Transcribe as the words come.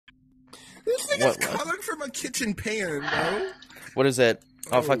What? Coming from a kitchen pan, bro. What is it?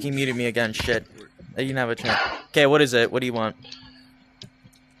 Oh, fuck, he muted me again. Shit. You can have a chance. Okay, what is it? What do you want?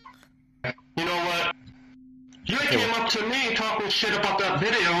 You know what? You came up to me talking shit about that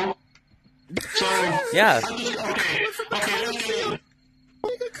video. So Yeah. Okay, let's get it.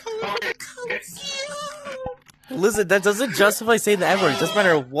 Listen, that doesn't justify saying the N-word. It doesn't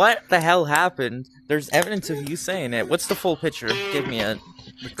matter what the hell happened. There's evidence of you saying it. What's the full picture? Give me it.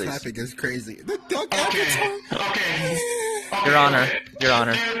 The clapping is crazy. The duck Okay. Your Honor. Your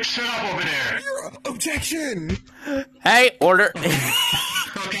Honor. Shut up over there. Objection! Hey, order.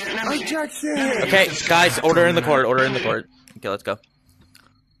 Objection! Okay, guys, order in the court. Order in the court. Okay, let's go.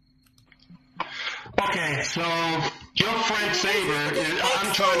 Okay, so your friend Saber,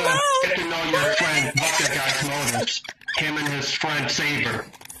 I'm trying to get to know your friend Vodka Guy's motives. Him and his friend Saber.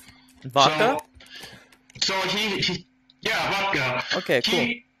 Vodka? So he Vodka. Okay, cool.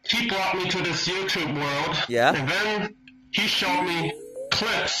 He brought me to this YouTube world. Yeah? And then he showed me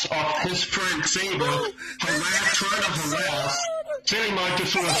clips of his friend Saber trying to harass, sending mine to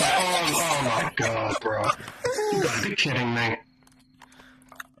suicide. Oh my god, bro. You gotta be kidding me.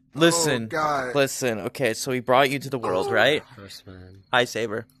 Listen, God. listen. Okay, so he brought you to the world, right? First man. Hi,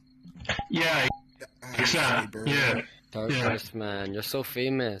 Saber. Yeah, exactly. Yeah. Dark First man, you're so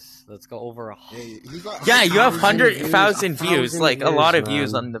famous. Let's go over a Yeah, you have 100,000 views, like a lot of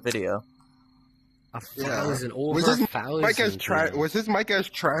views on the video. A thousand, over was his a thousand. mic as was his mic as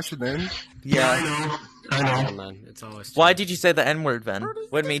trash then? Yeah. I know. Yeah, man, it's always. Why did you say the N-word, Ben?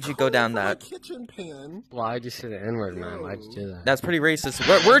 What made you go down that? Kitchen pan. Why'd you say the N-word, man? Why'd you do that? That's pretty racist.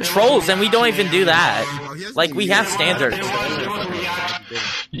 We're trolls and we don't even do that. Like, we have standards.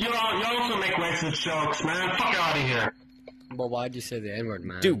 You also make racist jokes, man. Fuck out of here. But why'd you say the N-word,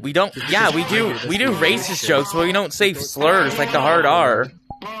 man? Dude, we don't. Yeah, we do. We do racist jokes, but we don't say slurs like the hard R.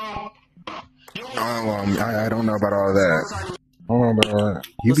 I don't know about all that. I don't know about all that.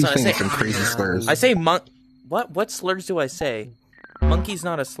 You be Listen, saying some crazy slurs. I say What? What slurs do I say? Monkey's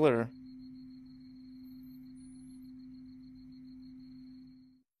not a slur.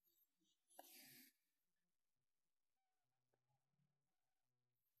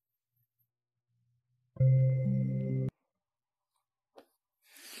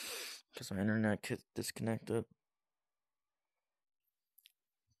 Because my internet disconnected.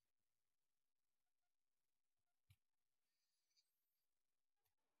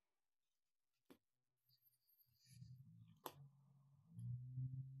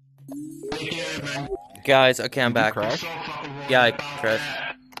 Guys, okay, I'm back. Yeah, I crashed.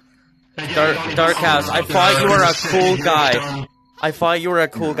 Dark House, I thought you were a cool guy. I thought you were a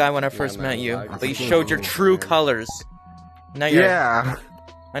cool guy when I first met you, but you showed your true colors. Now you're. Yeah.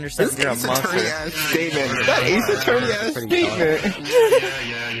 I understand you're a monster. Statement. That Ace Attorney ass statement.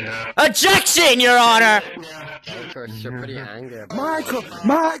 Objection, Your Honor! You're pretty angry about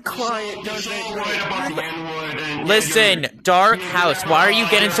My client doesn't. Listen, Dark House, why are you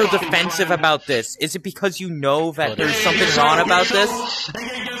getting so defensive about this? Is it because you know that there's something wrong about this?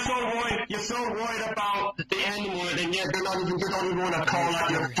 You're so worried about the N-word, and yet you don't even want to call out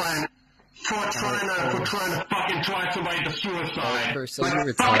your friend for trying to fucking drive somebody to suicide. So Like,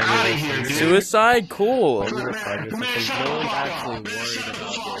 you fuck out of retarded. here, dude. Suicide? Cool. You retarded. Man, Because shut no the one's fuck actually up. worried Shut the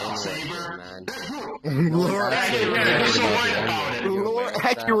about fuck the up, N-word, Saber. man. Lord, Lord,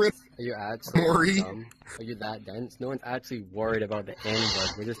 accurate. Are you actually Maury. dumb? Are you that dense? No one's actually worried about the N-word.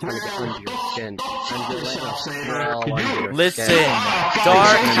 We're just trying to get under your skin. And you're letting us crawl under your Listen, skin.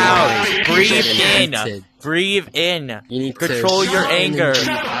 Dark House, breathe in. Tainted. Breathe in. You need Control to your anger.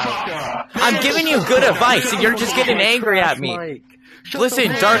 I'm giving you good advice, and you're just getting angry at me.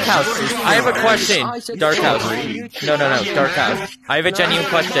 Listen, Dark House, I have a question. Dark House. No, Dark House. I have a genuine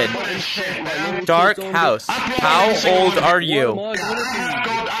question. Dark House, how old are you?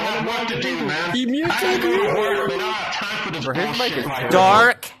 He muted you.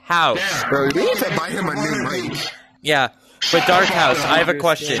 Dark House. Bro, we need to buy him a new mic. Yeah, but Dark House, I have a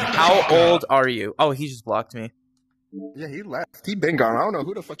question. How old are you? Oh, he just blocked me. Yeah, he left. He been gone. I don't know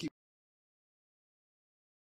who the fuck he